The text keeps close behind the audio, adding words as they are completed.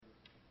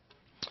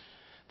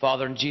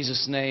Father, in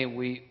Jesus' name,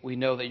 we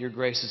know that your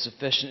grace is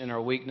sufficient in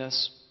our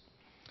weakness.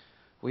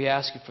 We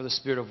ask you for the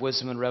spirit of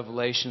wisdom and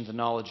revelation, the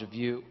knowledge of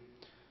you.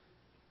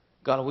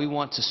 God, we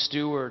want to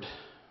steward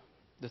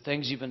the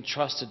things you've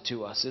entrusted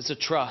to us. It's a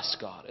trust,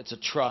 God. It's a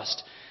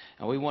trust.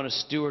 And we want to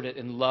steward it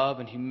in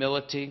love and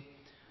humility,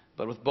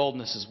 but with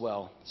boldness as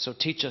well. So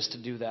teach us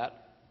to do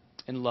that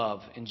in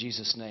love, in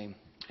Jesus' name.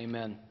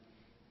 Amen.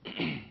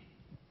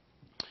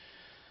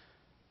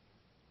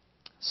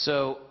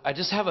 So I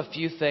just have a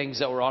few things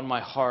that were on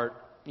my heart.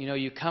 You know,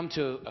 you come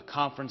to a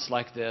conference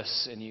like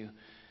this and you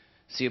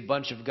see a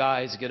bunch of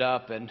guys get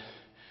up and,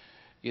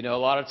 you know, a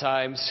lot of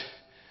times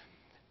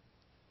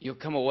you'll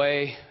come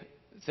away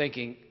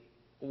thinking,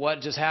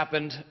 what just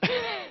happened?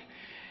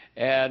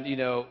 And, you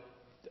know,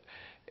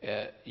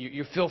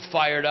 you feel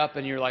fired up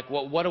and you're like,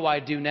 well, what do I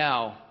do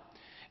now?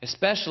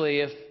 Especially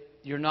if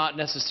you're not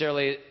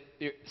necessarily,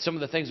 some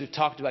of the things we've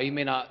talked about, you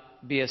may not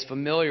be as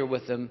familiar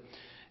with them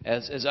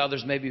as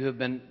others maybe who have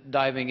been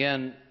diving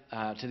in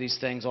to these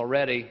things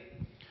already.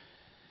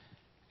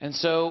 And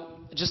so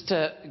just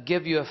to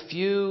give you a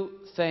few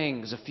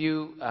things, a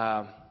few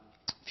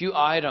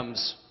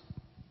items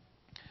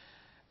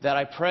that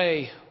I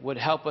pray would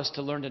help us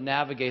to learn to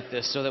navigate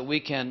this so that we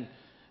can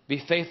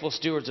be faithful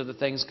stewards of the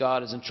things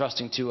God is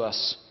entrusting to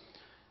us.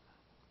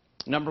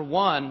 Number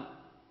one,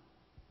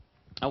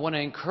 I want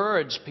to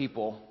encourage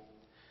people.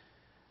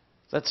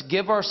 Let's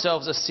give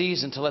ourselves a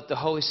season to let the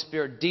Holy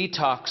Spirit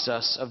detox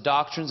us of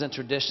doctrines and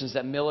traditions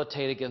that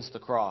militate against the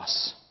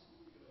cross.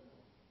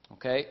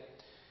 Okay?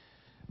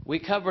 We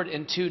covered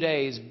in 2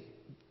 days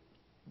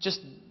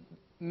just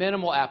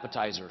minimal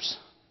appetizers.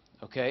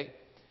 Okay?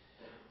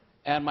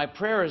 And my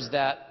prayer is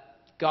that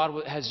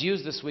God has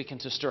used this weekend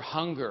to stir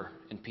hunger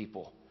in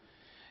people.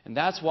 And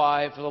that's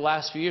why for the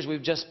last few years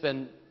we've just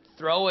been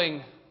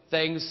throwing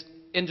things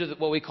into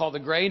what we call the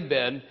grain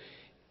bin,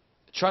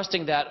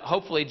 trusting that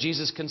hopefully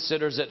Jesus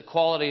considers it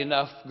quality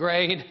enough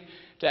grain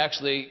to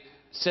actually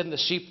send the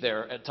sheep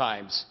there at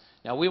times.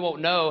 Now, we won't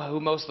know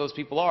who most of those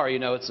people are. You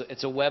know,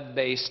 it's a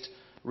web-based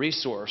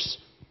resource.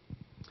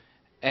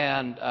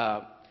 And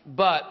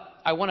but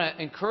I want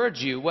to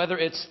encourage you, whether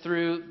it's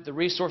through the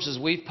resources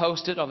we've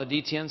posted on the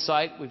DTN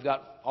site, we've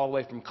got all the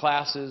way from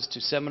classes to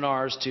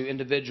seminars to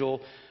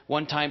individual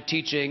one-time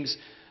teachings,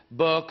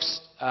 books,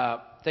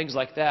 things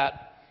like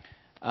that.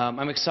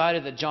 I'm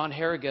excited that John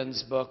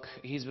Harrigan's book,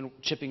 he's been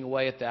chipping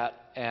away at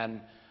that,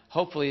 and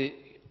hopefully,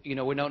 you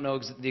know, we don't know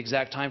the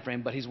exact time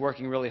frame, but he's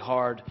working really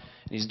hard,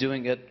 and he's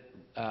doing it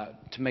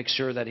to make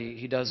sure that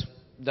he does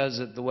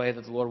it the way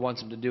that the Lord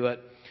wants him to do it.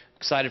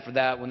 Excited for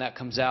that when that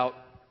comes out.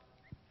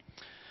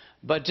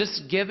 But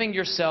just giving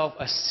yourself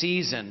a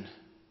season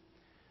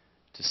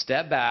to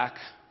step back.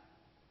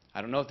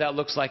 I don't know what that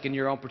looks like in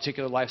your own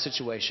particular life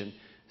situation.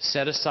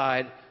 Set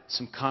aside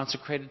some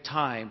consecrated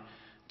time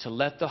to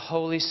let the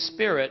Holy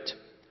Spirit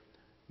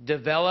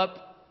develop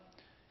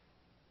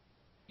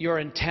your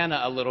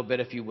antenna a little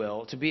bit, if you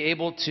will, to be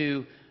able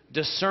to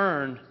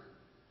discern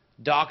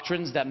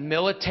doctrines that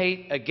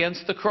militate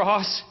against the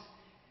cross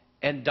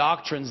and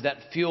doctrines that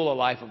fuel a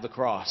life of the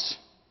cross.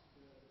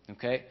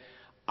 Okay?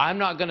 I'm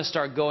not going to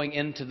start going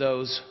into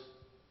those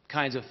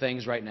kinds of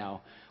things right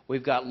now.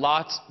 We've got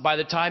lots. By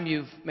the time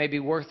you've maybe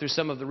worked through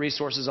some of the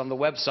resources on the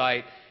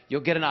website,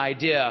 you'll get an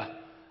idea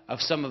of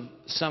some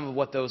of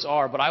what those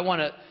are. But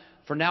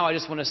for now, I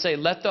just want to say,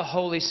 let the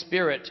Holy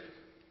Spirit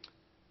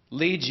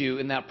lead you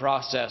in that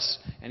process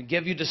and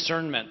give you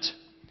discernment.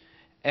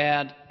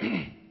 And,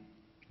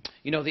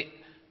 you know,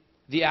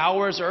 the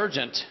hour is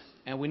urgent,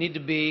 and we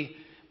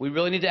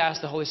really need to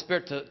ask the Holy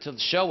Spirit to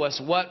show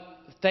us what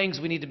things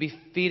we need to be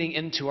feeding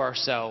into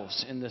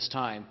ourselves in this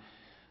time.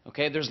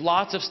 Okay, there's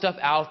lots of stuff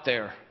out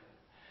there.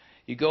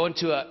 You go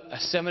into a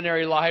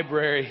seminary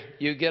library,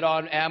 you get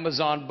on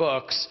Amazon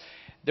Books,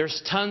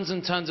 there's tons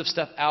and tons of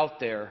stuff out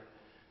there.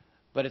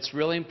 But it's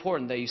really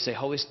important that you say,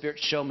 Holy Spirit,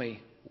 show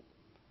me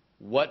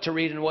what to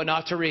read and what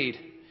not to read.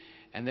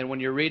 And then when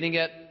you're reading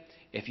it,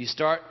 if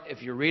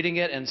you're reading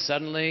it and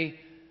suddenly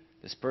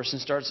this person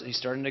he's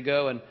starting to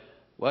go and,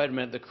 wait a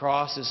minute, the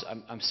cross is,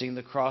 I'm seeing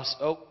the cross.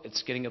 Oh,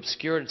 it's getting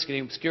obscured.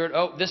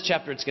 Oh, this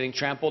chapter it's getting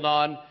trampled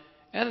on.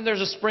 And then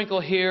there's a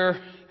sprinkle here.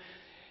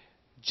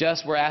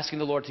 Just we're asking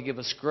the Lord to give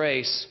us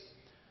grace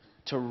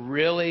to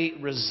really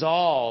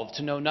resolve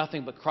to know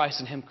nothing but Christ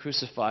and Him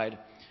crucified.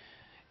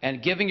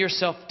 And giving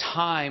yourself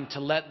time to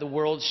let the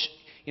world,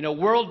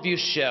 worldview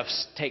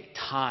shifts take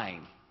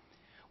time.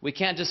 We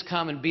can't just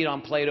come and beat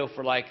on Plato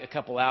for like a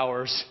couple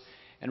hours.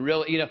 And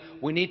really,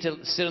 we need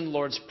to sit in the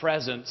Lord's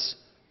presence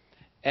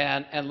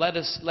and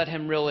let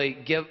Him really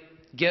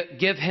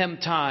give Him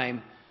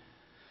time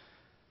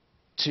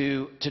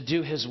to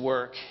do His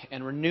work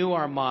and renew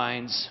our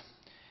minds,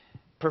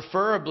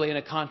 preferably in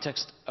a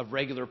context of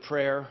regular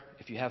prayer.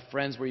 If you have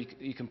friends where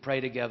you can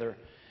pray together,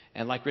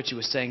 and like Richie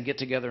was saying, get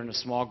together in a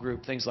small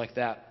group, things like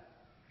that.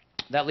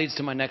 That leads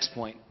to my next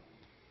point.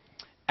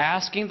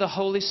 Asking the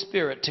Holy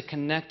Spirit to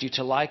connect you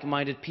to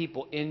like-minded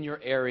people in your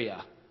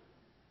area.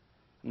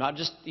 Not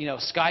just,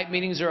 Skype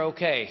meetings are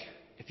okay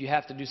if you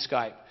have to do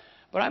Skype.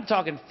 But I'm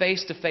talking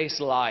face-to-face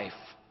life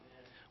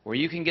where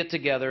you can get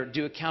together,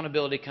 do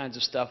accountability kinds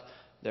of stuff.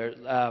 There,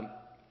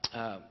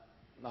 I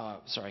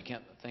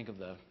can't think of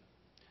the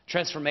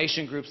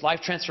transformation groups,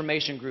 life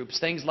transformation groups,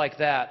 things like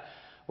that,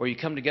 where you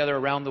come together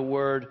around the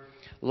Word,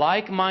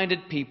 like-minded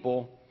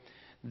people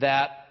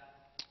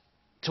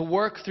to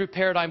work through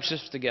paradigm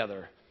shifts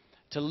together,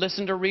 to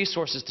listen to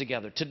resources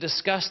together, to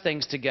discuss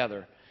things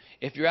together.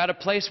 If you're at a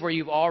place where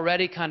you've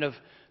already kind of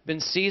been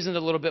seasoned a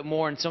little bit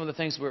more in some of the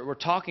things we're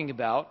talking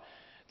about,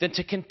 then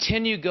to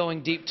continue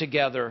going deep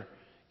together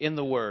in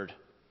the Word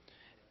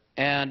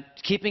and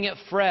keeping it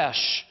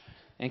fresh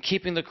and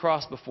keeping the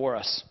cross before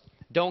us.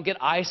 Don't get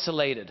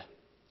isolated.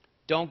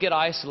 Don't get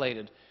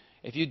isolated.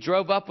 If you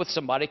drove up with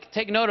somebody,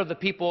 take note of the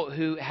people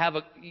who have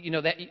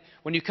that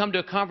when you come to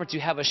a conference, you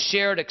have a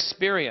shared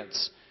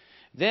experience.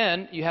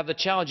 Then you have the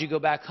challenge, you go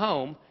back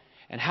home,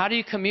 and how do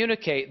you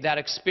communicate that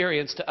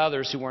experience to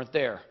others who weren't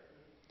there?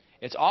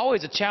 It's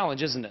always a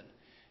challenge, isn't it?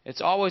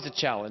 It's always a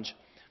challenge.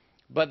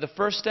 But the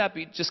first step,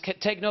 you just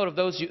take note of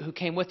those who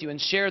came with you and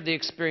shared the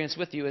experience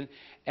with you,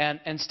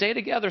 and stay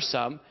together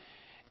some,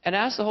 and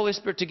ask the Holy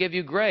Spirit to give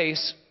you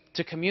grace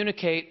to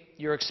communicate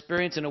your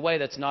experience in a way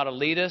that's not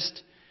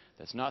elitist,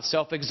 that's not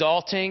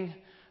self-exalting,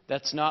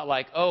 that's not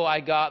like, oh, I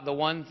got the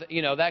one,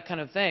 that kind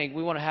of thing.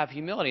 We want to have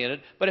humility in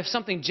it. But if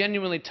something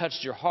genuinely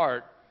touched your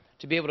heart,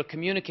 to be able to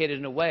communicate it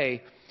in a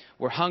way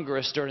where hunger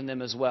is stirred in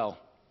them as well.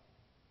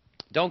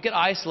 Don't get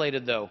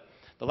isolated, though.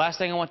 The last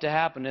thing I want to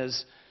happen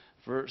is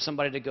for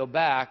somebody to go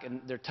back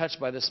and they're touched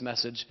by this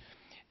message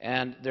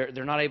and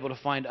they're not able to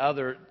find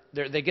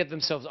they get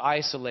themselves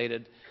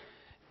isolated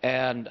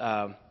and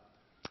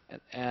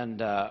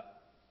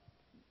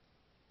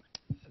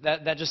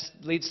that just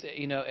leads to,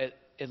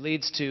 it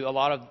leads to a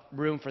lot of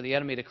room for the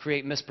enemy to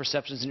create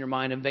misperceptions in your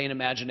mind and vain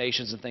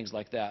imaginations and things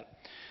like that.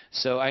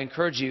 So I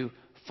encourage you,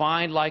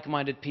 find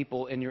like-minded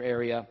people in your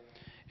area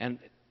and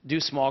do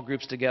small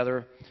groups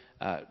together,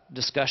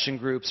 discussion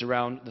groups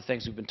around the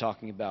things we've been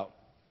talking about.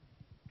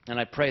 And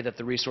I pray that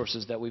the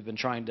resources that we've been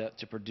trying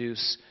to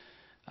produce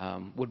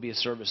would be a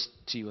service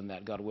to you in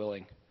that, God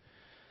willing.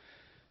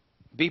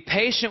 Be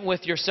patient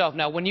with yourself.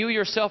 Now, when you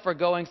yourself are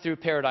going through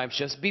paradigm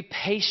shifts, be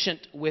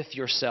patient with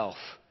yourself.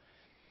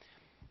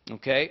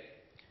 Okay?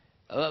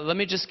 Let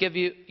me just give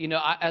you,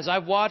 as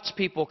I've watched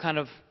people kind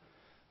of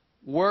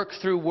work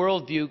through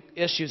worldview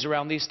issues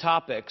around these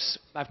topics,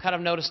 I've kind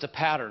of noticed a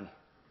pattern.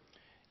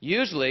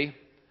 Usually,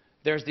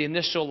 there's the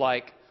initial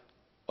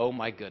oh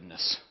my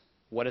goodness,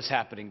 what is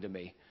happening to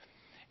me?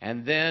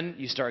 And then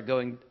you start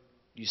going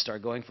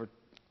for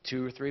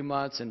 2 or 3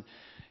 months, and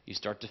you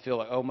start to feel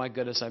like, oh my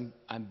goodness,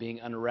 I'm being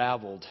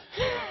unraveled.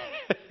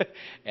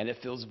 And it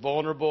feels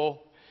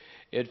vulnerable.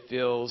 It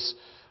feels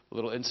a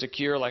little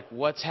insecure, like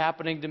what's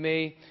happening to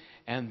me?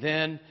 And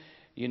then,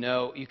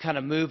 you kind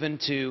of move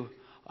into,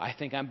 I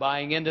think I'm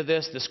buying into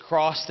this. This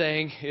cross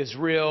thing is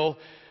real.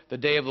 The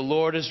day of the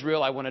Lord is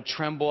real. I want to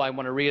tremble. I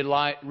want to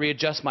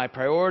readjust my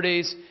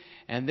priorities.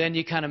 And then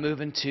you kind of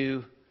move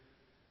into,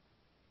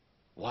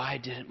 why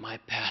didn't my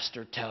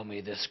pastor tell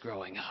me this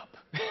growing up?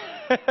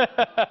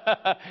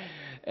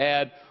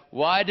 And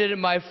why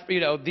didn't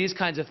these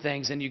kinds of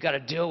things. And you got to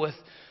deal with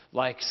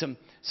some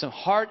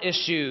heart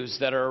issues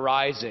that are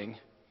arising.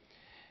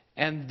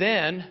 And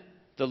then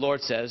the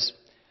Lord says,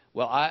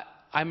 well,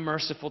 I'm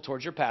merciful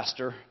towards your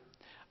pastor.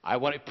 I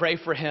want to pray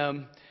for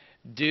him,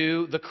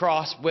 do the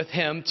cross with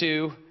him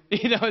too,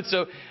 and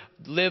so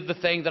live the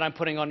thing that I'm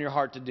putting on your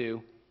heart to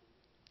do.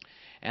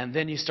 And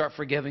then you start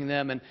forgiving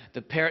them, and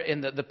the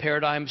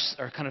paradigms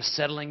are kind of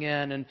settling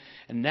in. And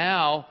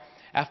now,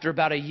 after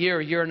about a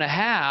year and a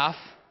half,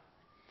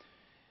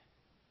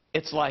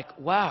 it's like,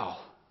 wow,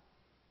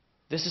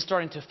 this is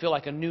starting to feel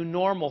like a new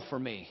normal for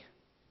me.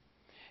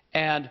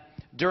 And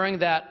during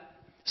that,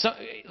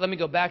 let me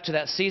go back to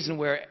that season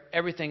where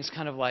everything's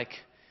kind of like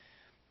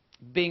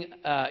being,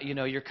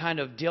 you're kind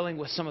of dealing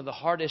with some of the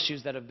hard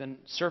issues that have been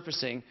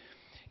surfacing.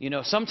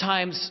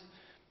 Sometimes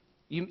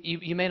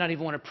you may not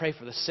even want to pray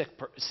for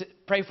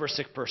pray for a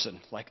sick person.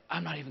 Like,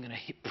 I'm not even going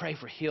to pray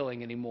for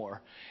healing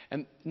anymore.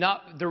 And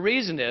the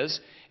reason is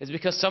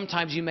because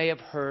sometimes you may have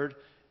heard,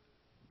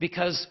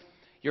 because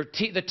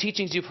the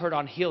teachings you've heard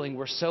on healing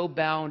were so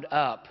bound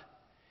up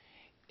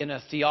in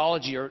a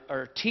theology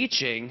or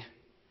teaching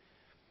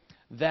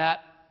that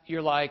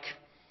you're like,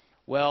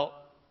 well,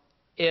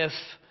 if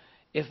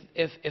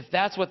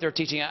that's what they're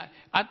teaching,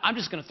 I'm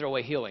just going to throw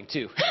away healing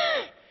too.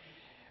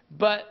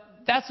 But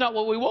that's not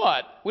what we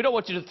want. We don't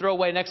want you to throw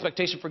away an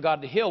expectation for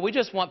God to heal. We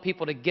just want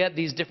people to get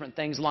these different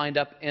things lined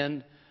up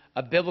in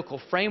a biblical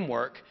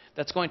framework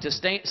that's going to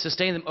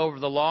sustain them over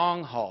the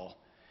long haul.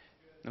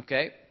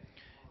 Okay?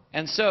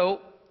 And so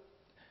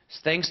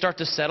things start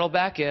to settle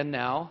back in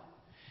now,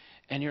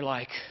 and you're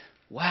like,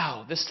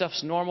 wow, this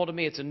stuff's normal to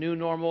me. It's a new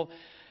normal.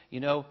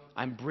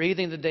 I'm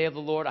breathing the day of the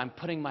Lord. I'm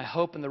putting my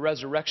hope in the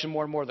resurrection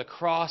more and more. The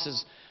cross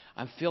is,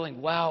 I'm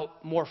feeling, wow,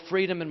 more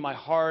freedom in my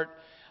heart.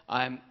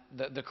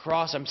 The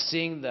cross, I'm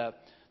seeing the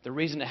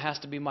reason it has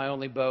to be my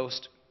only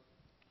boast.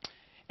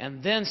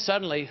 And then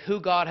suddenly, who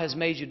God has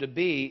made you to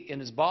be in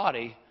his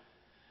body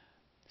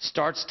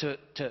starts to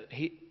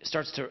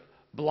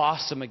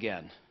blossom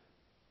again.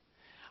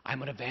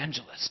 I'm an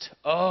evangelist.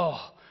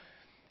 Oh.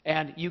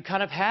 And you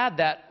kind of had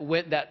that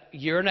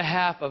year and a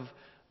half of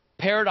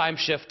paradigm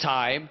shift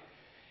time,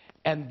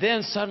 and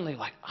then suddenly,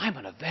 like, I'm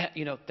an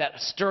that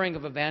stirring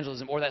of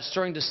evangelism, or that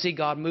stirring to see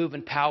God move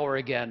in power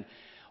again,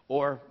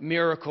 or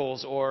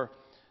miracles, or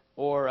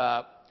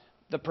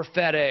the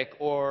prophetic,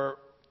 or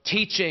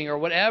teaching, or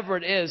whatever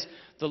it is,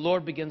 the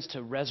Lord begins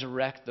to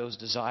resurrect those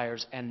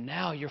desires. And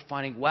now you're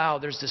finding, wow,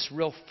 there's this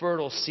real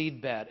fertile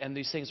seed bed, and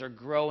these things are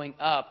growing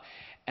up.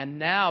 And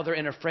now they're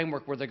in a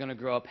framework where they're going to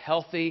grow up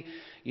healthy.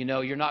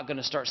 You're not going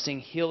to start seeing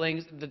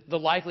healings. The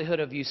likelihood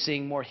of you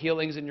seeing more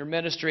healings in your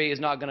ministry is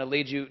not going to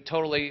lead you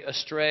totally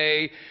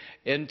astray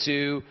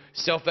into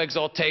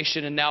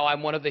self-exaltation, and now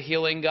I'm one of the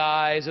healing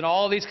guys, and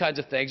all these kinds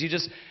of things.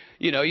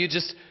 You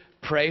just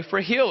pray for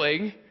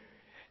healing,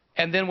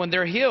 and then when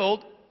they're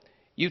healed,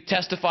 you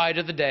testify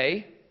to the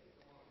day.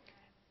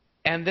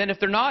 And then if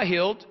they're not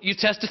healed, you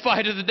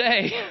testify to the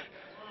day.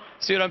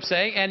 See what I'm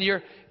saying?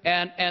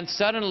 And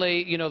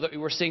suddenly,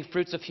 we're seeing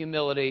fruits of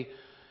humility,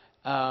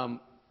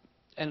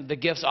 and the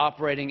gifts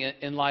operating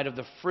in light of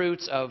the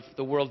fruits of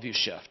the worldview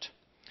shift.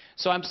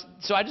 So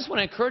I just want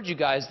to encourage you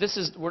guys.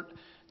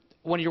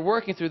 When you're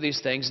working through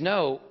these things,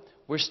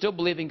 we're still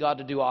believing God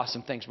to do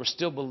awesome things. We're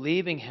still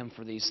believing Him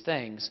for these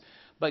things.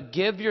 But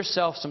give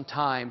yourself some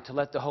time to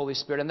let the Holy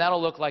Spirit, and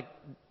that'll look like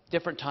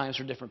different times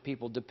for different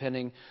people,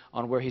 depending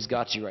on where He's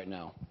got you right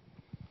now.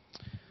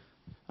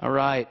 All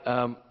right.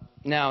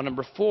 Now,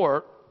 number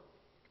 4.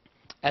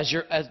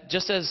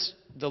 Just as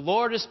the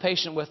Lord is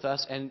patient with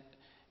us, and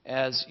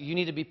as you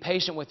need to be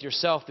patient with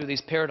yourself through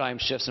these paradigm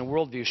shifts and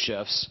worldview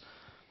shifts,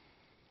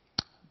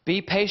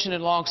 be patient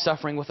and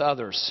long-suffering with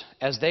others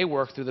as they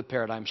work through the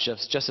paradigm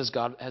shifts, just as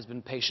God has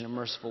been patient and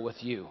merciful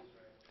with you.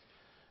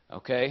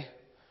 Okay?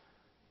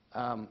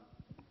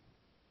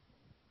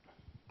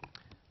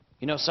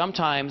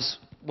 Sometimes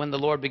when the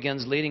Lord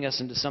begins leading us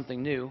into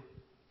something new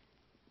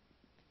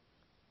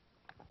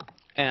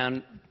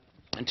and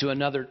into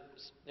another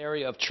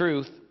area of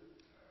truth,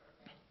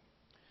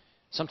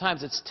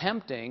 sometimes it's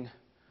tempting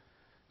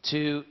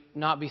to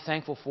not be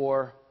thankful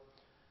for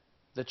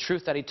the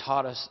truth that He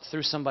taught us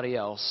through somebody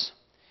else,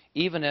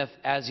 even if,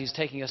 as He's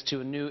taking us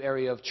to a new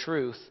area of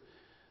truth,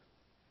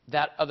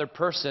 that other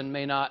person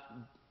may not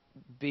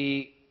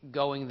be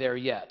going there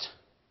yet.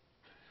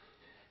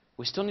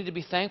 We still need to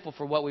be thankful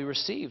for what we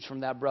received from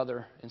that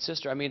brother and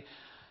sister. I mean,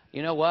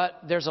 you know what?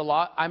 There's a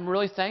lot. I'm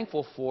really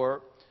thankful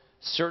for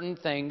certain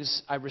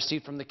things I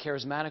received from the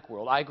charismatic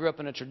world. I grew up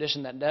in a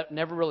tradition that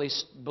never really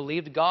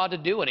believed God to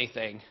do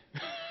anything,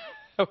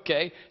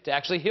 okay, to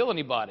actually heal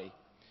anybody.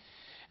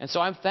 And so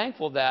I'm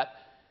thankful that,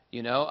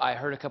 I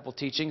heard a couple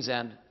teachings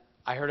and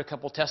I heard a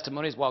couple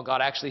testimonies while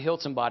God actually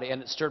healed somebody,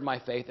 and it stirred my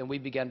faith, and we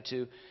began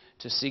to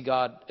see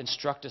God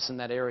instruct us in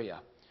that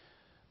area.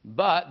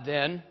 But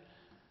then,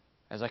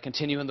 as I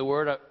continue in the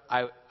Word,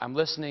 I'm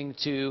listening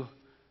to,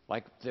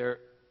 like,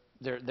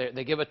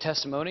 they give a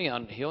testimony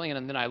on healing,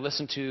 and then I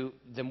listen to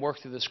them work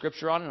through the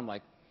Scripture on it, and I'm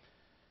like,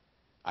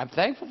 I'm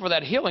thankful for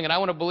that healing, and I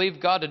want to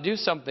believe God to do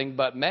something,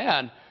 but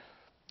man,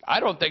 I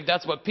don't think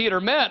that's what Peter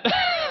meant.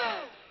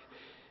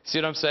 See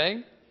what I'm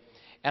saying?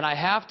 And I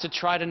have to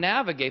try to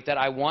navigate that.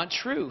 I want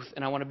truth,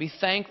 and I want to be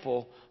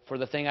thankful for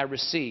the thing I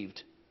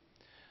received.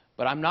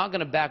 But I'm not going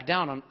to back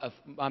down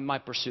on my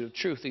pursuit of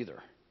truth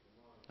either.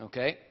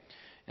 Okay?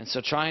 And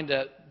so trying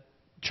to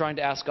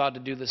ask God to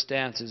do this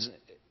dance is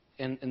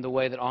in the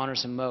way that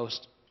honors Him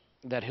most,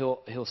 that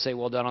He'll say,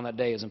 well done on that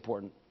day, is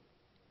important.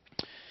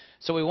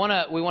 So we want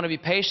to be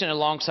patient and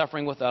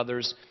long-suffering with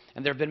others.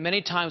 And there have been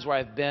many times where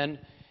I've been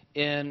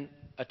in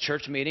a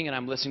church meeting and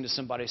I'm listening to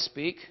somebody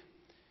speak,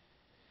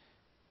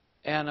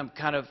 and I'm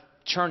kind of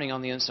churning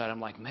on the inside.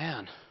 I'm like,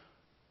 man,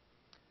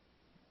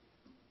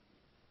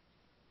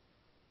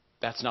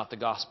 that's not the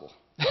gospel.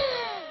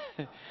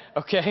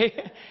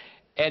 Okay?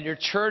 And you're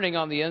churning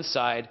on the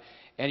inside,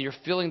 and you're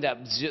feeling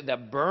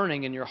that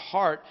burning in your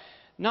heart,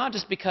 not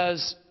just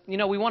because, we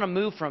want to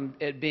move from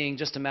it being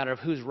just a matter of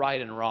who's right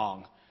and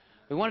wrong.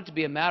 We want it to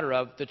be a matter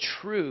of the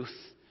truth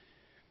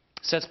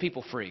sets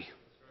people free.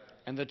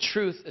 And the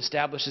truth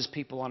establishes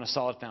people on a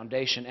solid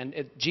foundation.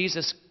 And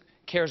Jesus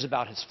cares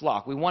about His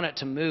flock. We want it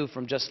to move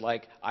from just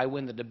like, I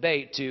win the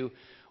debate, to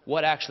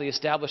what actually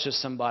establishes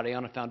somebody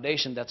on a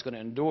foundation that's going to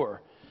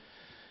endure.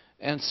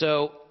 And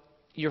so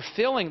you're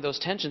feeling those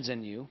tensions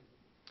in you.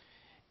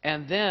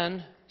 And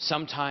then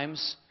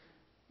sometimes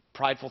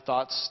prideful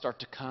thoughts start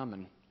to come,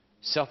 and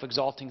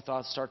self-exalting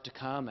thoughts start to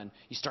come, and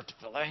you start to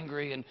feel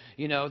angry, and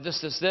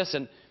this.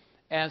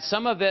 And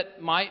some of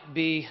it might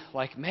be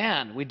like,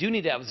 man, we do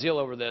need to have zeal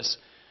over this.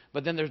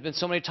 But then there's been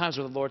so many times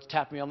where the Lord's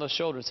tapped me on the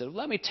shoulder and said,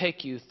 let me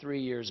take you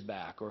 3 years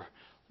back, or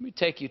let me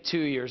take you 2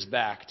 years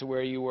back to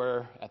where you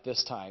were at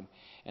this time.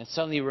 And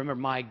suddenly you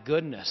remember, my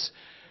goodness,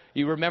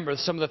 you remember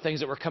some of the things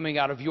that were coming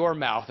out of your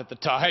mouth at the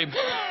time.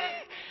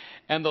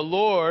 And the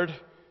Lord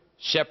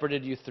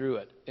shepherded you through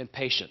it in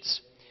patience.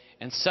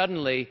 And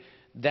suddenly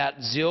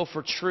that zeal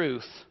for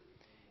truth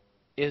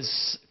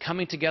is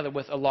coming together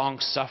with a long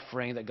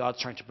suffering that God's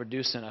trying to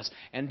produce in us.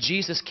 And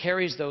Jesus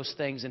carries those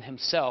things in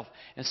himself.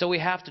 And so we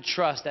have to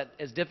trust that,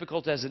 as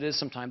difficult as it is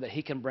sometimes, that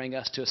he can bring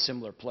us to a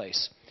similar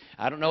place.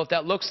 I don't know what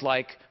that looks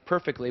like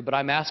perfectly, but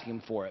I'm asking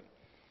him for it.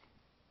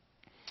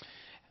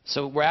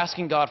 So we're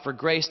asking God for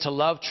grace to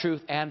love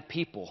truth and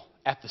people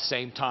at the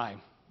same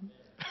time.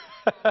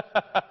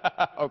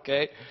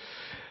 Okay?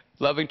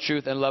 Loving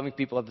truth and loving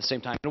people at the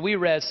same time. And we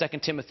read 2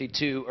 Timothy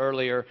 2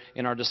 earlier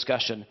in our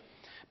discussion.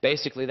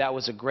 Basically, that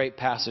was a great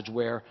passage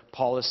where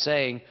Paul is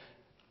saying,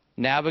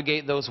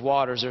 navigate those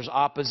waters. There's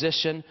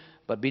opposition,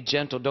 but be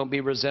gentle. Don't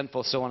be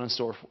resentful, so on and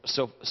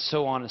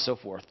so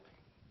forth.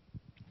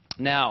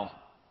 Now,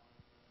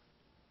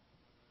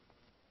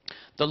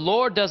 the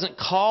Lord doesn't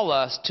call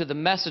us to the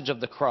message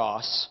of the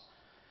cross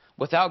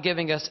without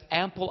giving us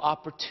ample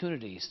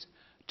opportunities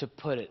to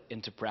put it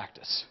into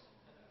practice.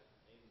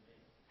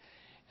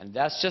 And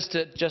that's just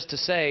to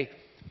say,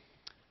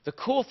 the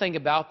cool thing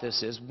about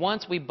this is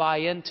once we buy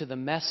into the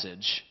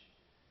message,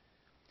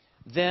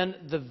 then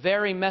the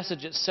very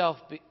message itself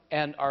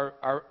and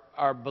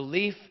our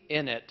belief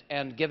in it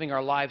and giving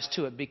our lives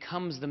to it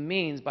becomes the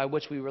means by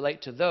which we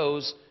relate to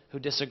those who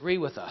disagree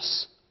with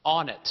us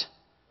on it.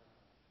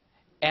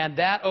 And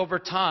that over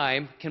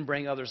time can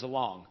bring others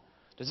along.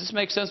 Does this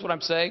make sense what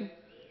I'm saying?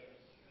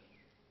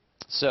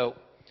 So,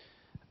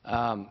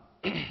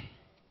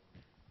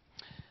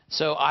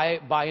 So I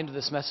buy into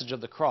this message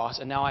of the cross,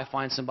 and now I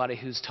find somebody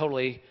who's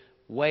totally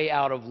way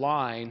out of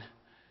line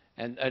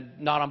and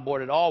not on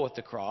board at all with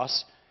the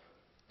cross,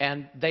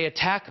 and they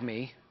attack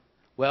me.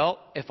 Well,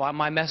 if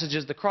my message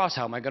is the cross,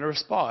 how am I going to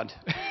respond?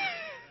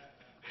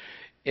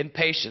 In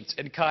patience,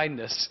 in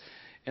kindness,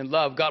 in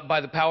love. God, by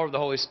the power of the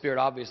Holy Spirit,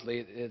 obviously,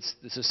 it's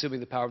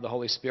assuming the power of the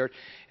Holy Spirit.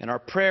 And our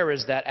prayer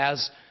is that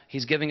as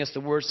he's giving us the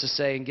words to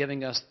say and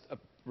giving us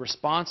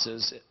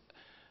responses,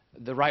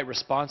 the right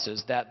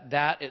responses,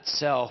 that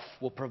itself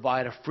will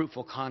provide a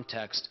fruitful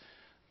context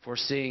for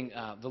seeing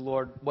the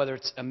Lord, whether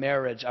it's a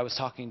marriage. I was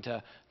talking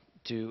to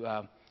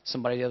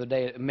somebody the other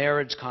day, a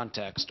marriage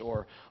context,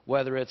 or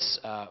whether it's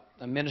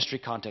a ministry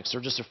context or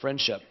just a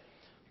friendship.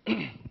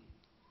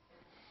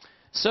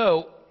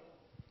 So,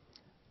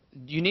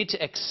 you need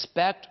to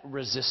expect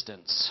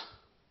resistance.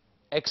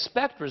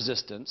 Expect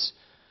resistance,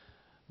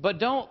 but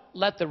don't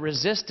let the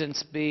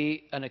resistance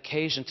be an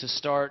occasion to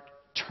start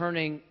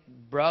turning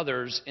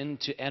brothers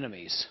into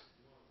enemies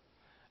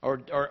or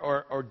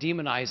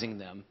demonizing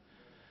them.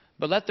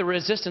 But let the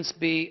resistance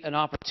be an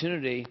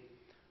opportunity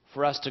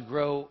for us to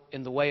grow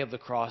in the way of the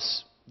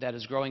cross that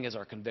is growing as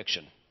our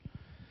conviction.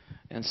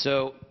 And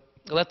so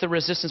let the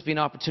resistance be an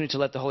opportunity to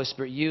let the Holy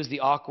Spirit use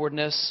the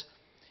awkwardness,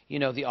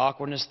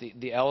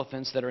 the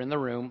elephants that are in the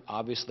room,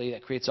 obviously,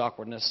 that creates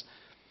awkwardness.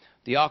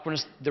 The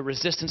awkwardness, the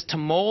resistance to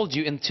mold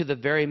you into the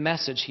very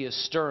message he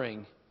is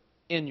stirring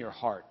in your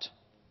heart.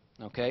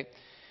 Okay?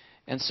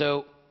 And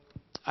so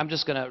I'm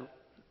just going to,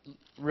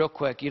 real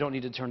quick, you don't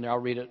need to turn there, I'll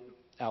read it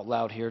out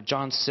loud here.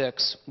 John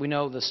 6, we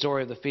know the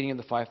story of the feeding of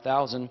the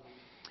 5,000,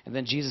 and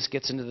then Jesus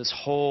gets into this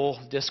whole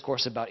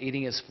discourse about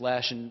eating his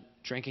flesh and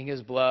drinking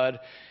his blood.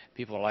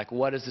 People are like,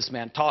 what is this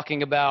man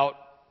talking about?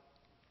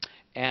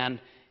 And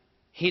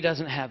he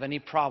doesn't have any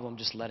problem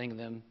just letting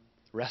them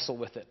wrestle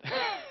with it.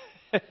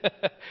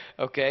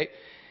 Okay?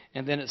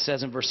 And then it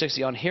says in verse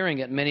 60, on hearing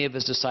it, many of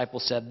his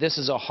disciples said, this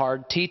is a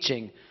hard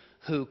teaching.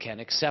 Who can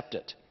accept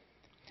it?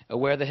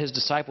 Aware that his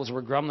disciples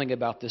were grumbling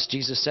about this,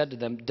 Jesus said to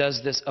them,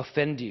 does this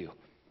offend you?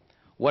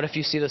 What if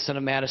you see the Son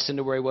of Man ascend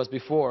to where he was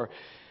before?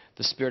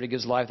 The Spirit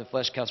gives life, the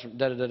flesh counts from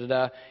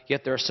da-da-da-da-da.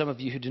 Yet there are some of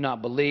you who do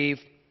not believe.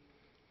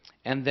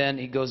 And then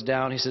he goes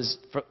down, he says,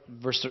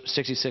 verse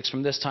 66,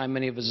 from this time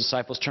many of his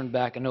disciples turned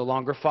back and no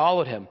longer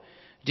followed him.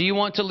 Do you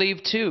want to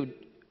leave too?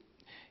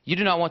 You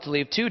do not want to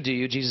leave too, do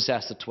you? Jesus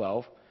asked the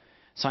 12.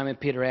 Simon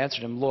Peter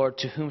answered him, Lord,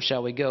 to whom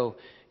shall we go?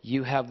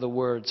 You have the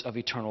words of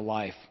eternal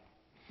life.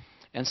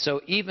 And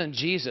so even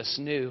Jesus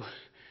knew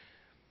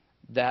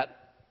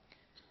that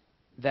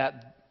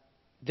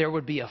there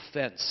would be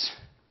offense.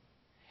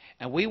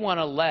 And we want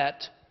to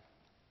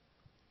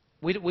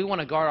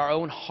guard our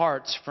own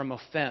hearts from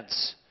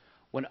offense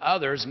when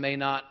others may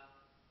not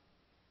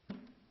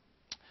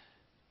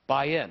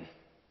buy in.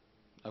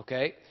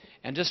 Okay?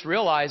 And just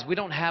realize we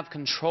don't have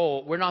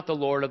control. We're not the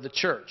Lord of the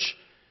church.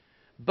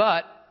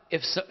 But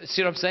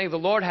see what I'm saying? The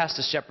Lord has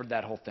to shepherd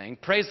that whole thing.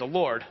 Praise the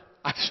Lord.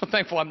 I'm so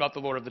thankful I'm not the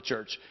Lord of the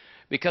church,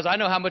 because I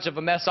know how much of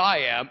a mess I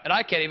am, and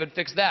I can't even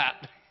fix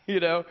that,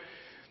 And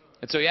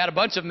so you add a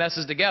bunch of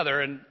messes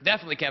together, and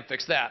definitely can't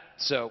fix that.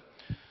 So,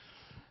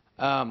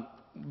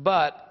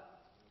 but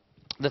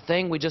the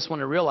thing we just want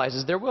to realize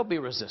is there will be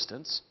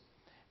resistance,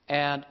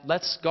 and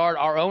let's guard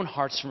our own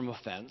hearts from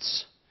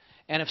offense.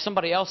 And if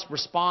somebody else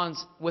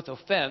responds with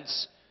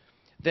offense,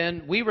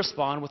 then we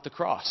respond with the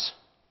cross.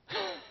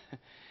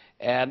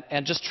 And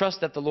just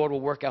trust that the Lord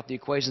will work out the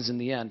equations in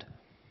the end.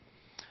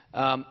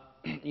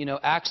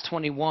 Acts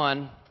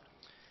 21,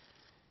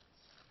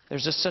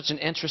 there's just such an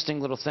interesting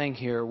little thing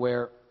here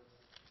where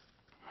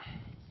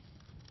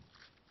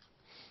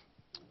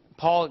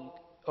Paul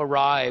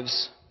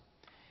arrives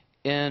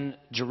in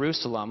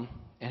Jerusalem,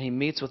 and he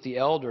meets with the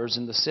elders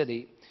in the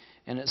city.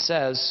 And it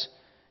says,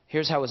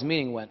 here's how his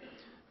meeting went.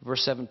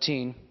 Verse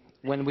 17,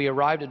 when we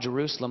arrived at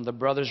Jerusalem, the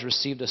brothers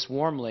received us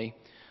warmly.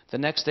 The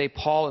next day,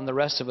 Paul and the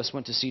rest of us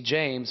went to see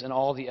James, and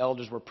all the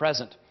elders were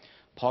present.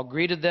 Paul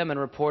greeted them and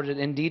reported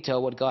in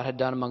detail what God had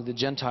done among the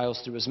Gentiles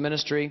through his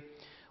ministry.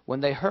 When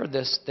they heard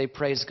this, they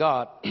praised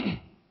God.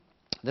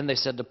 Then they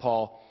said to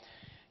Paul,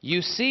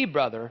 "You see,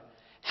 brother,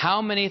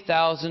 how many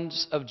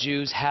thousands of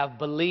Jews have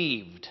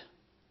believed,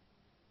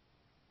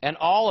 and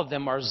all of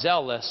them are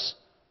zealous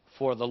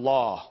for the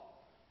law.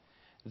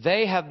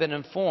 They have been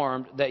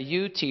informed that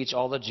you teach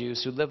all the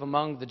Jews who live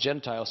among the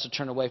Gentiles to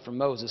turn away from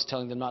Moses,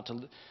 telling them not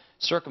to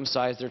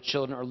circumcise their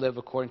children or live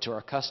according to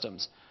our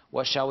customs.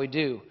 What shall we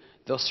do?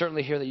 They'll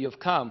certainly hear that you have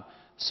come,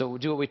 so we'll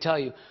do what we tell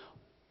you."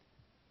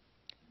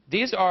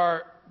 These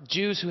are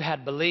Jews who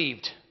had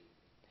believed.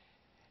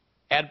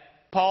 And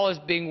Paul is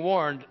being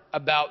warned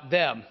about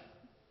them.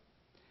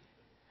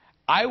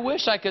 I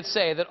wish I could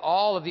say that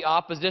all of the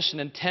opposition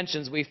and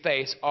tensions we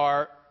face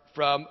are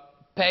from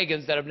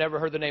pagans that have never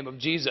heard the name of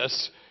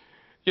Jesus.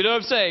 You know what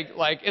I'm saying?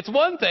 Like, it's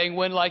one thing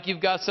when, like,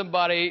 you've got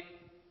somebody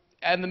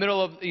in the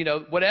middle of,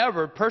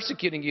 whatever,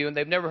 persecuting you, and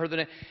they've never heard the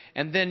name,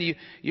 and then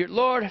you're,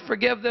 "Lord,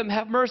 forgive them,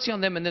 have mercy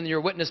on them," and then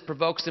your witness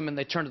provokes them and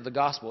they turn to the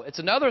gospel. It's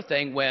another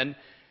thing when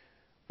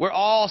we're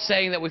all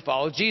saying that we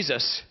follow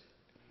Jesus.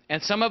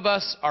 And some of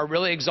us are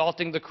really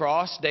exalting the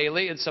cross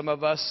daily, and some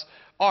of us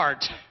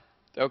aren't.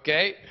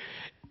 Okay?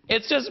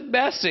 It's just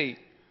messy.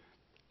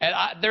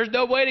 And there's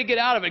no way to get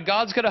out of it.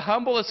 God's going to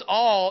humble us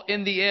all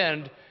in the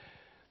end,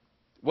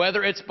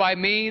 whether it's by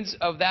means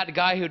of that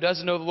guy who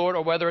doesn't know the Lord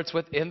or whether it's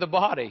within the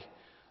body.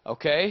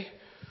 Okay?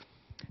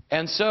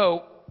 And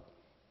so,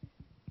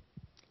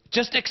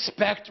 just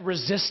expect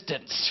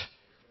resistance.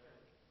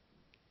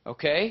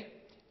 Okay?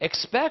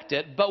 Expect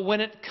it, but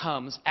when it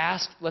comes,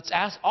 let's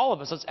ask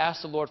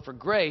the Lord for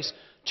grace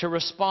to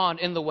respond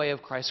in the way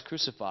of Christ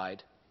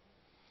crucified,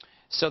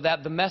 so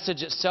that the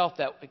message itself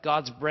that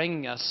God's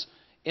bringing us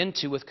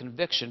into with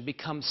conviction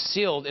becomes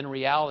sealed in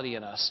reality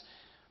in us.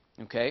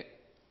 Okay?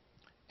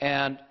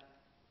 And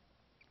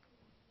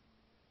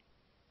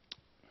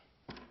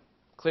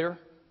clear?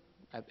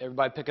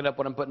 Everybody picking up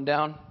what I'm putting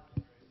down?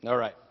 All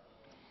right.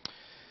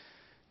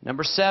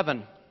 Number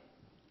 7.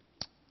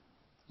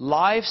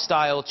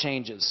 Lifestyle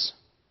changes,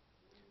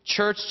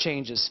 church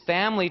changes,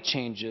 family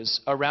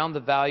changes around the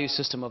value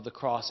system of the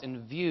cross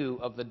in view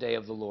of the day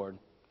of the Lord.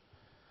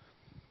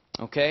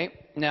 Okay?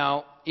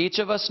 Now, each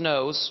of us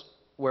knows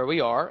where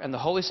we are, and the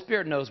Holy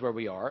Spirit knows where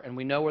we are, and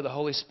we know where the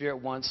Holy Spirit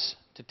wants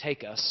to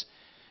take us.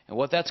 And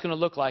what that's going to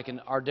look like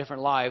in our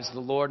different lives, the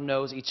Lord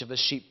knows each of us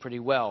sheep pretty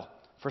well.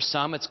 For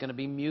some, it's going to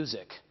be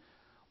music.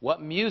 What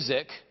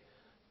music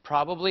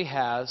probably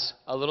has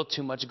a little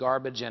too much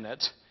garbage in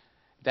it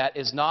that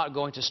is not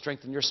going to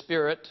strengthen your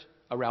spirit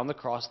around the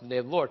cross of the day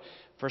of the Lord.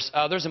 For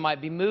others, it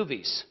might be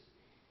movies.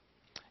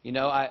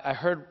 I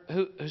heard,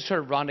 who's heard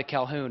of Rhonda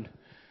Calhoun?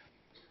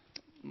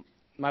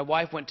 My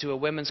wife went to a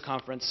women's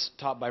conference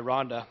taught by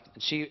Rhonda,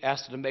 and she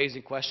asked an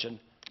amazing question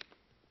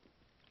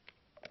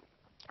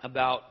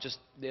about just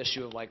the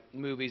issue of, like,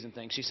 movies and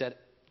things. She said,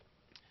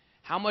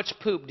 "How much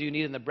poop do you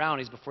need in the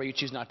brownies before you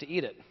choose not to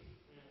eat it?"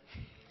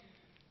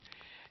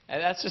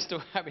 And that's just,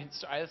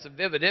 that's a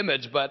vivid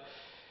image, but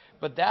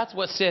that's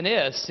what sin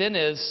is. Sin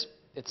is,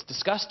 it's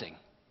disgusting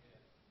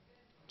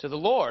to the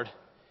Lord.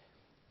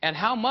 And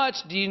how much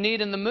do you need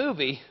in the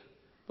movie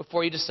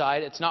before you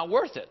decide it's not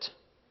worth it?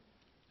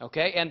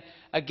 Okay? And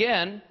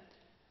again,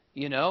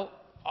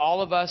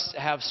 all of us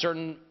have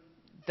certain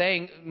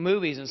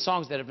movies and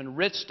songs that have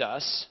enriched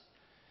us,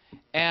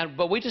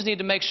 but we just need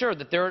to make sure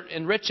that they're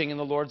enriching in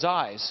the Lord's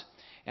eyes.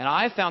 And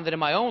I found that in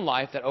my own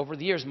life that over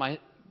the years,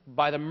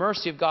 by the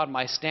mercy of God,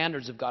 my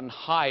standards have gotten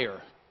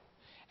higher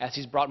as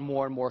He's brought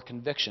more and more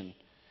conviction.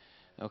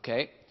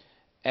 Okay?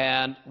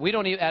 And we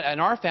don't even, in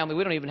our family,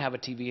 we don't even have a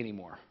TV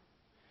anymore.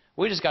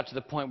 We just got to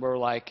the point where we're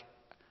like,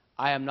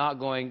 I am not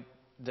going,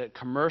 the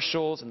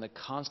commercials and the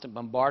constant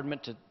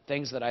bombardment to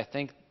things that I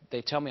think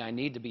they tell me I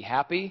need to be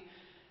happy,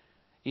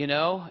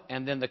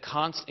 and then the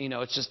constant,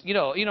 it's just, you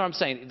know what I'm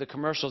saying, the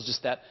commercials,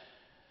 just that,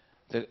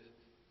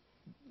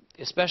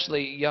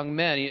 especially young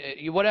men,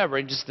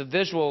 whatever, just the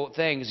visual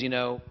things,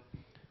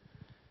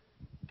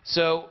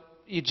 So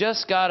you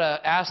just got to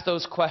ask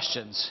those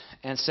questions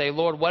and say,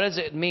 "Lord, what does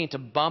it mean to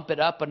bump it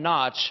up a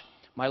notch,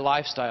 my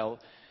lifestyle?"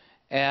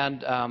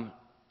 And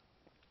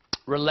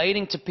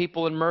relating to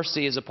people in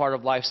mercy is a part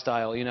of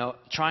lifestyle,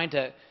 trying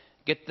to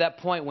get to that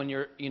point when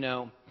you're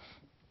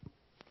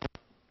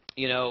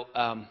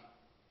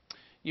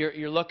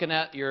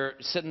you're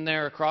sitting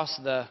there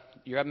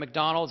you're at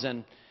McDonald's,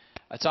 and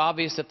it's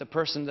obvious that the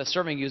person that's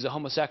serving you is a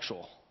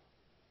homosexual,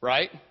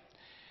 right?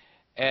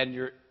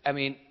 And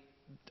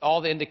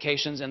all the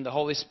indications and the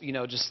Holy,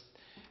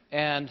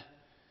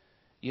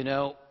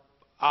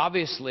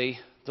 obviously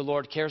the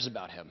Lord cares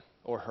about him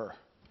or her.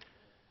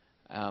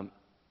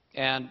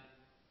 And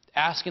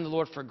asking the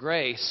Lord for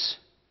grace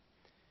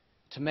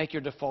to make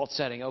your default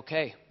setting,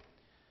 okay,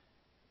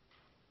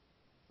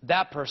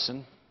 that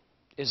person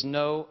is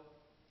no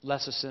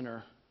less a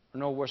sinner, or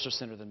no worse a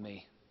sinner than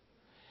me.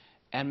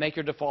 And make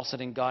your default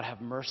setting, God,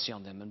 have mercy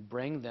on them and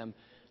bring them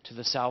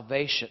to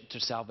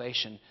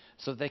salvation,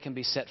 so that they can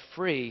be set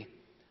free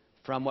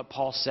from what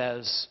Paul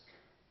says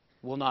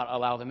will not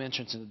allow them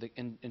entrance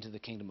into the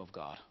kingdom of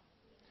God.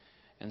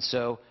 And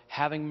so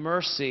having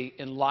mercy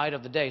in light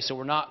of the day. So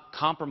we're not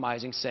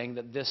compromising saying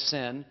that this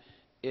sin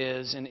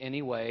is in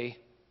any way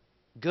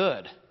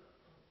good.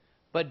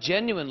 But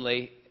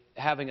genuinely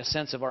having a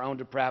sense of our own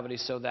depravity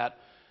so that,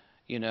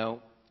 you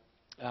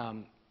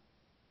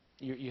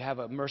have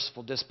a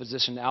merciful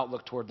disposition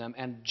outlook toward them,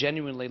 and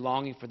genuinely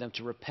longing for them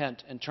to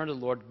repent and turn to the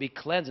Lord, be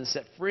cleansed and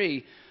set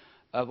free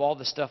of all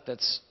the stuff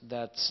that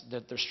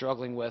they're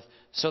struggling with,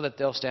 so that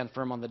they'll stand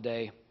firm on the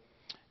day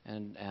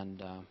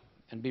and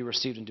be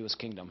received into His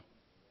kingdom.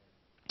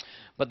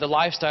 But the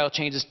lifestyle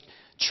changes,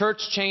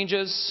 church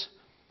changes.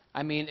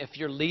 I mean, if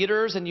you're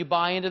leaders and you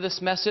buy into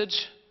this message,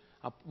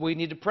 we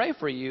need to pray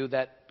for you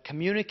that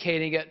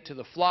communicating it to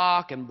the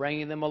flock and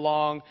bringing them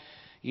along,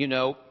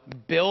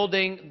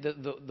 building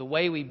the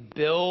way we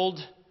build,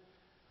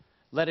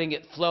 letting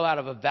it flow out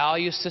of a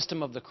value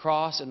system of the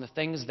cross and the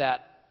things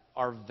that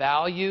are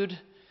valued,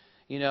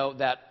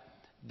 not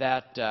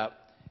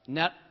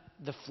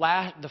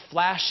the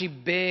flashy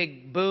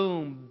big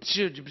boom,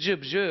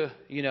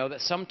 that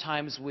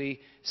sometimes we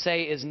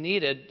say is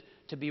needed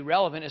to be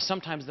relevant is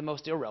sometimes the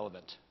most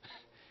irrelevant.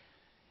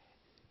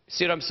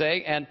 See what I'm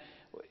saying? And,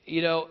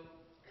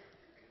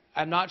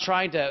 I'm not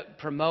trying to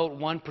promote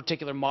one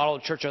particular model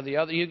of church or the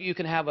other. You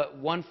can have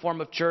one form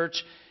of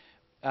church,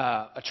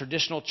 a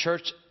traditional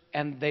church,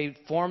 and they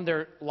form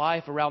their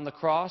life around the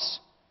cross.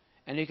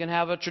 And you can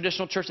have a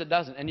traditional church that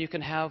doesn't. And you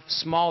can have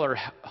smaller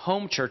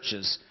home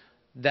churches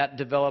that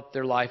develop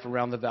their life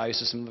around the value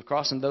system of the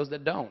cross, and those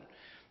that don't.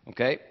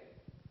 Okay?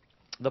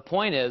 The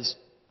point is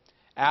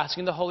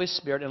asking the Holy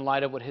Spirit in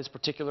light of what His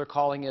particular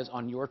calling is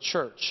on your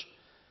church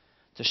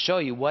to show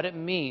you what it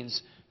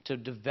means to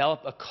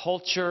develop a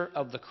culture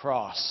of the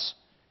cross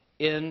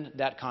in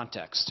that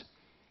context.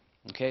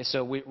 Okay?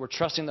 So we're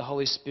trusting the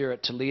Holy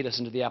Spirit to lead us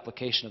into the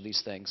application of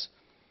these things.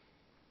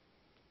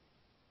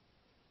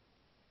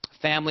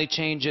 Family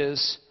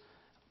changes,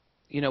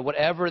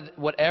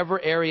 whatever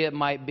area it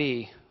might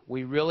be,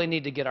 we really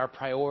need to get our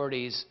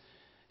priorities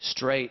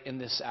straight in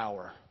this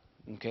hour.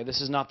 Okay,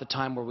 this is not the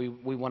time where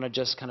we want to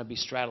just kind of be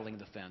straddling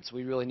the fence.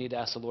 We really need to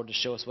ask the Lord to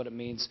show us what it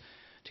means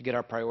to get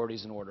our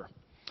priorities in order.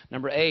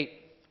 Number 8,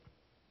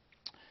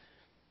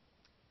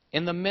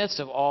 in the midst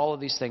of all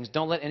of these things,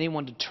 don't let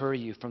anyone deter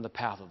you from the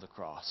path of the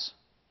cross.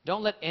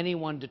 Don't let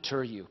anyone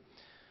deter you.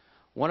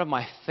 One of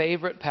my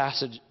favorite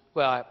passages,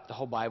 well, the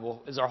whole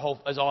Bible is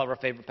all of our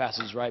favorite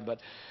passages, right? But,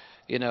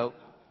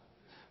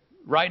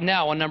 right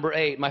now on number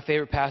 8, my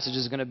favorite passage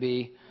is going to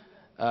be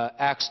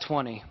Acts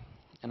 20.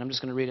 And I'm just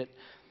going to read it.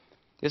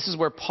 This is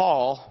where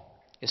Paul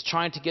is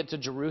trying to get to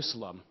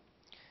Jerusalem.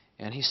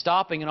 And he's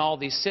stopping in all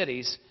these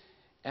cities.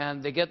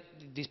 And they get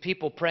these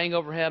people praying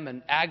over him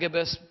and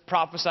Agabus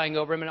prophesying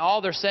over him. And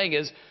all they're saying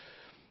is,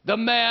 the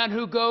man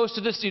who goes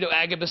to this,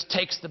 Agabus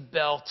takes the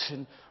belt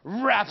and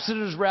wraps it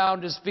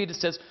around his feet and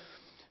says,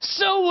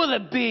 so will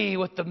it be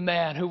with the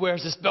man who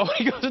wears this belt when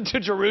he goes into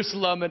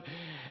Jerusalem.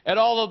 And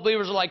all the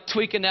believers are like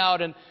tweaking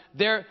out, and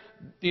they're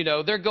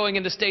going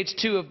into stage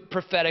 2 of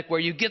prophetic, where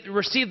you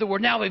receive the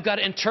word. Now we've got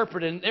to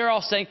interpret it. And they're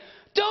all saying,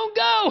 don't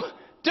go,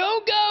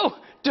 don't go,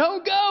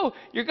 don't go.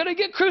 You're going to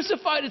get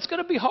crucified. It's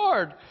going to be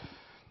hard.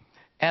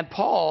 And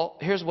Paul,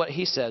 here's what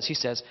he says. He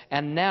says,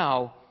 and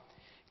now,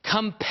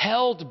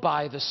 compelled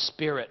by the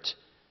Spirit,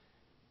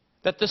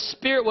 that the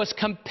Spirit was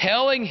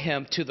compelling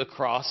him to the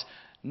cross,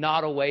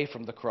 not away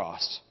from the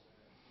cross.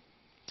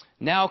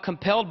 Now,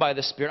 compelled by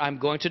the Spirit, I'm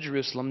going to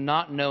Jerusalem,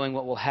 not knowing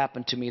what will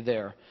happen to me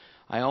there.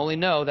 I only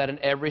know that in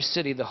every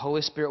city the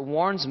Holy Spirit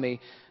warns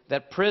me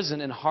that prison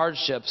and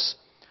hardships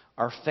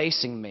are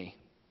facing me.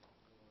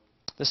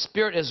 The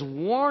Spirit is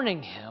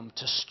warning him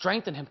to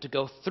strengthen him to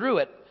go through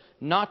it,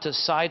 not to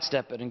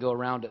sidestep it and go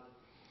around it.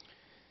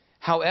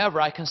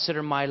 However, I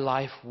consider my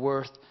life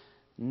worth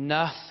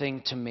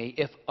nothing to me,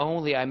 if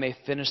only I may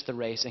finish the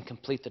race and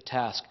complete the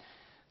task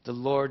the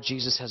Lord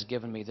Jesus has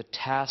given me, the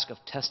task of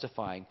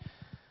testifying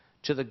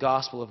to the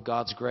gospel of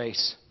God's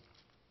grace.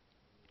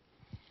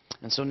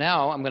 And so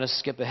now I'm going to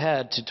skip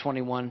ahead to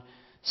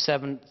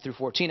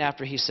 21:7-14.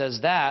 After he says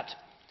that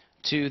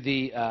to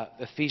the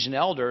Ephesian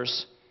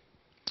elders,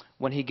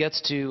 when he gets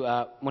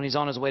to when he's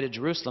on his way to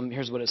Jerusalem,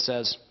 here's what it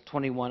says.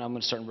 21, I'm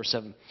going to start in verse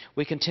 7.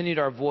 We continued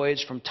our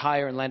voyage from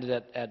Tyre and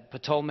landed at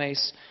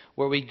Ptolemais,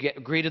 where we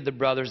greeted the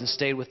brothers and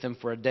stayed with them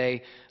for a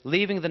day.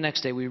 Leaving the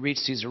next day, we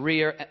reached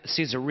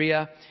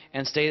Caesarea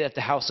and stayed at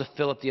the house of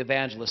Philip the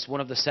evangelist,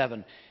 one of the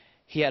 7.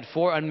 He had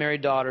 4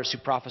 unmarried daughters who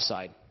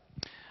prophesied.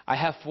 I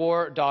have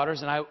 4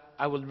 daughters, and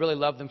I would really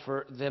love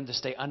for them to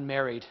stay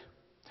unmarried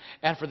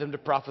and for them to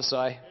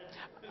prophesy.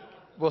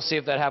 We'll see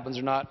if that happens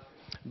or not.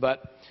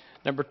 But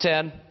number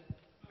 10,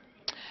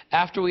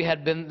 after we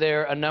had been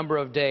there a number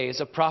of days,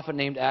 a prophet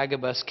named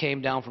Agabus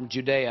came down from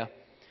Judea.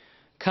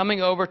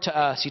 Coming over to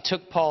us, he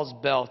took Paul's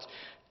belt,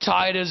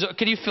 tied his...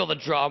 Can you feel the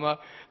drama?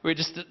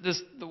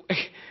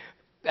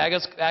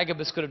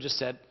 Agabus could have just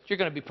said, you're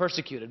going to be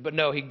persecuted. But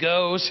no, he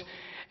goes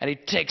and he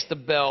takes the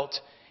belt.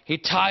 He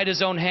tied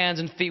his own hands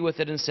and feet with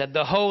it and said,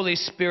 the Holy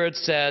Spirit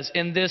says,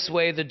 in this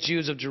way the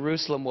Jews of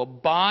Jerusalem will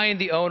bind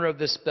the owner of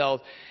this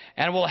belt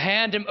and will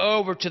hand him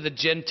over to the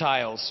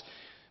Gentiles.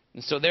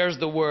 And so there's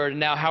the word.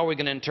 Now how are we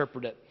going to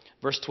interpret it?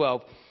 Verse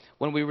 12.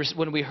 When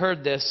we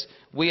heard this,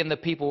 we and the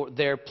people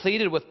there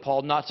pleaded with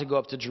Paul not to go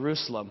up to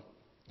Jerusalem.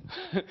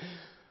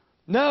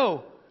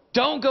 No,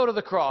 don't go to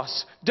the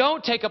cross.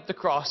 Don't take up the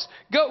cross.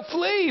 Go,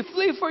 flee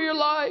for your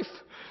life.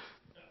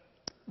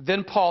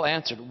 Then Paul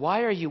answered,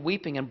 why are you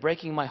weeping and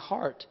breaking my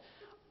heart?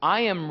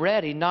 I am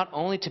ready not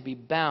only to be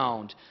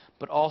bound,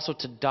 but also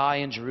to die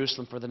in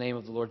Jerusalem for the name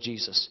of the Lord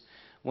Jesus.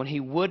 When he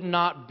would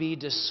not be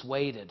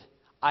dissuaded,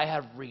 I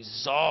have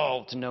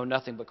resolved to know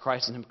nothing but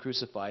Christ and him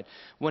crucified.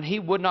 When he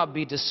would not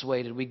be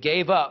dissuaded, we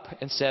gave up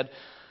and said,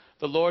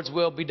 the Lord's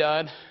will be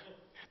done.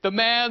 The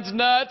man's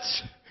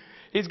nuts.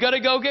 He's going to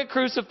go get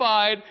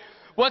crucified.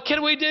 What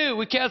can we do?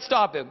 We can't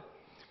stop him.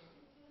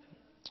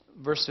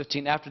 Verse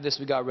 15, after this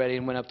we got ready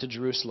and went up to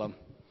Jerusalem.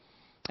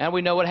 And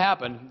we know what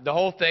happened. The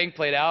whole thing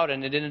played out,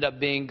 and it ended up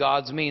being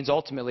God's means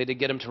ultimately to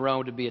get him to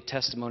Rome to be a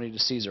testimony to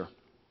Caesar.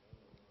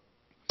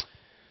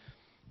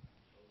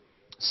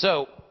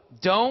 So,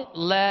 don't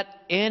let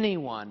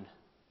anyone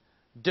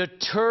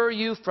deter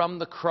you from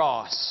the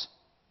cross.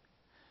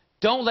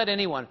 Don't let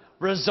anyone.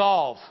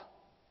 Resolve.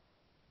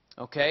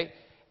 Okay?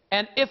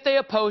 And if they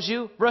oppose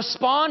you,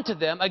 respond to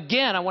them.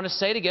 Again, I want to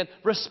say it again.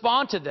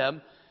 Respond to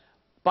them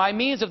by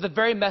means of the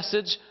very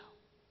message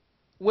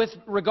with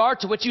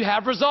regard to which you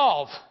have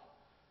resolve.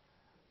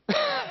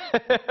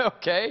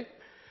 Okay?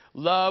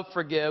 Love,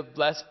 forgive,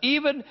 bless.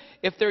 Even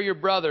if they're your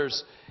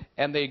brothers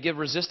and they give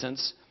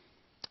resistance,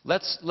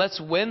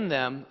 let's win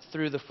them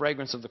through the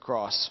fragrance of the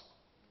cross.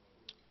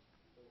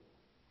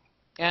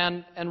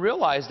 And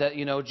realize that,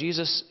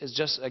 Jesus is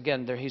just,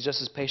 again, he's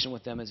just as patient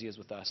with them as he is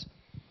with us.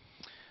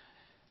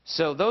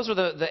 So those are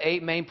the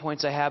 8 main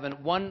points I have.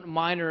 And one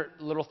minor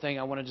little thing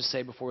I wanted to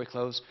say before we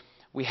close.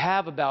 We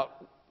have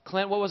about,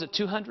 Clint, what was it,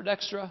 200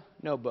 extra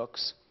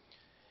notebooks.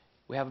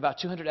 We have about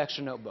 200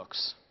 extra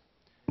notebooks.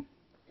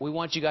 We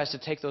want you guys to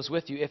take those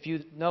with you if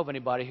you know of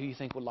anybody who you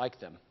think would like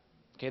them.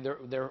 Okay,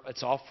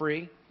 it's all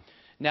free.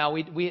 Now,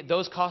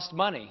 those cost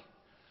money.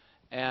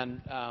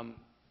 And,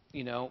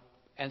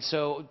 and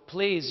so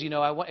please,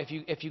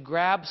 if you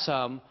grab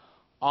some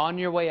on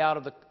your way out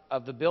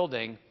of the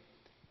building,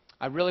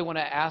 I really want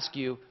to ask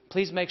you,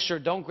 please make sure,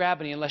 don't grab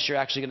any unless you're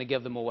actually going to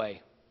give them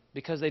away,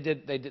 because they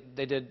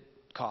did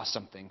cost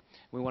something.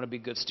 We want to be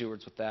good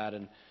stewards with that.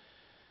 And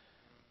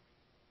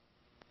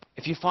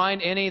if you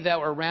find any that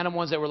were random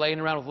ones that were laying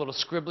around with little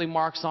scribbly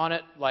marks on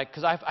it,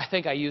 because I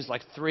think I used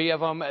like 3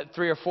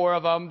 or 4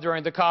 of them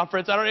during the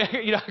conference. I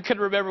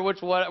couldn't remember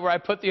which one where I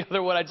put the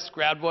other one. I just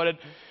grabbed one.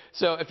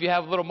 So if you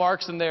have little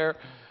marks in there,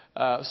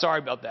 sorry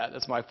about that.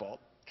 That's my fault.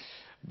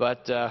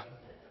 But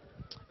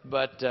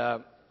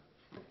the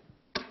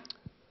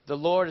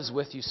Lord is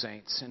with you,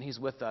 saints, and he's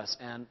with us.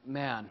 And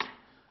man,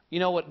 you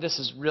know what this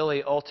is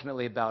really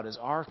ultimately about is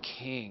our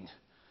King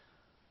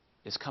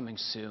is coming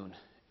soon.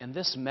 And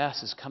this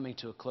mess is coming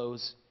to a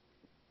close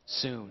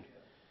soon.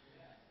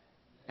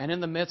 And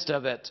in the midst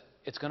of it,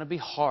 it's going to be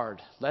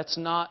hard. Let's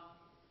not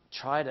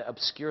try to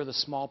obscure the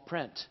small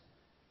print.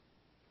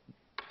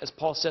 As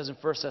Paul says in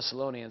 1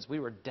 Thessalonians, we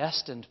were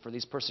destined for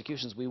these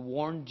persecutions. We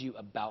warned you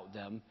about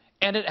them.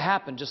 And it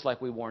happened just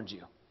like we warned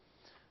you.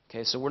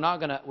 Okay, so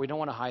we don't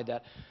want to hide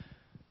that.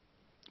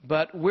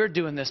 But we're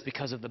doing this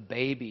because of the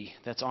baby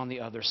that's on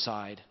the other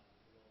side.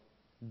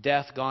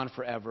 Death gone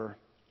forever.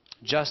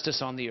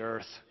 Justice on the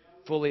earth.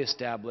 Fully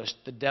established.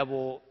 The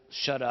devil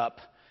shut up.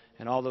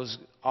 And all those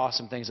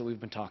awesome things that we've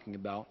been talking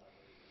about.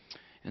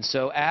 And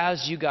so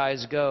as you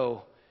guys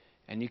go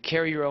and you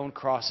carry your own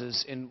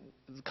crosses in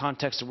the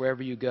context of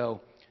wherever you go,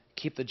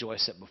 keep the joy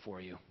set before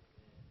you.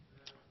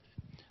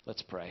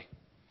 Let's pray.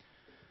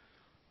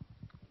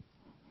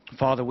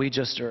 Father, we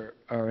just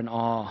are in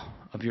awe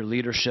of your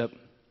leadership.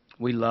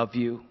 We love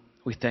you.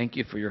 We thank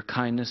you for your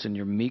kindness and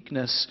your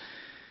meekness,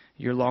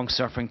 your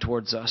long-suffering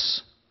towards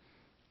us.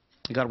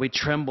 God, we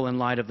tremble in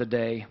light of the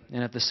day,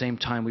 and at the same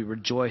time we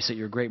rejoice at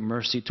your great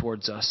mercy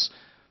towards us,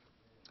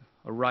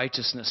 a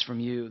righteousness from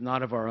you,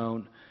 not of our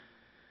own.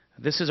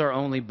 This is our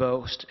only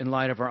boast in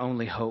light of our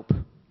only hope.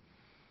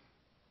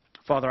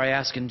 Father, I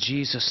ask in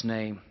Jesus'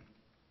 name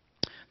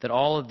that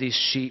all of these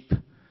sheep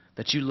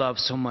that you love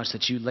so much,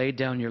 that you laid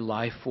down your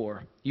life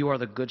for, you are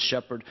the good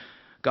shepherd.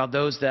 God,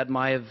 those that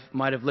might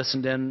have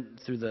listened in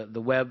through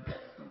the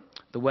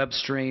web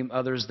stream,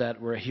 others that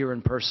were here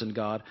in person,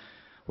 God,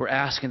 we're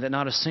asking that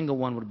not a single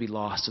one would be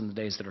lost in the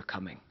days that are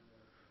coming.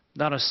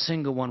 Not a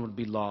single one would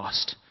be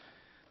lost.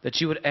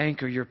 That you would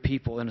anchor your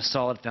people in a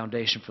solid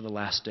foundation for the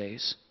last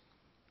days.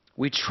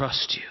 We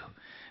trust you,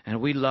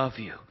 and we love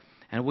you,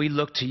 and we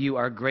look to you,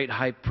 our great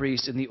high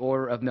priest, in the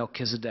order of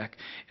Melchizedek,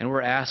 and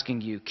we're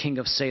asking you, King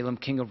of Salem,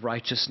 King of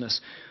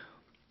righteousness,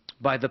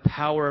 by the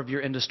power of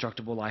your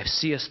indestructible life,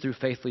 see us through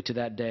faithfully to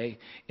that day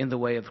in the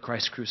way of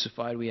Christ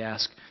crucified, we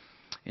ask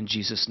in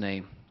Jesus'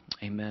 name.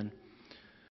 Amen.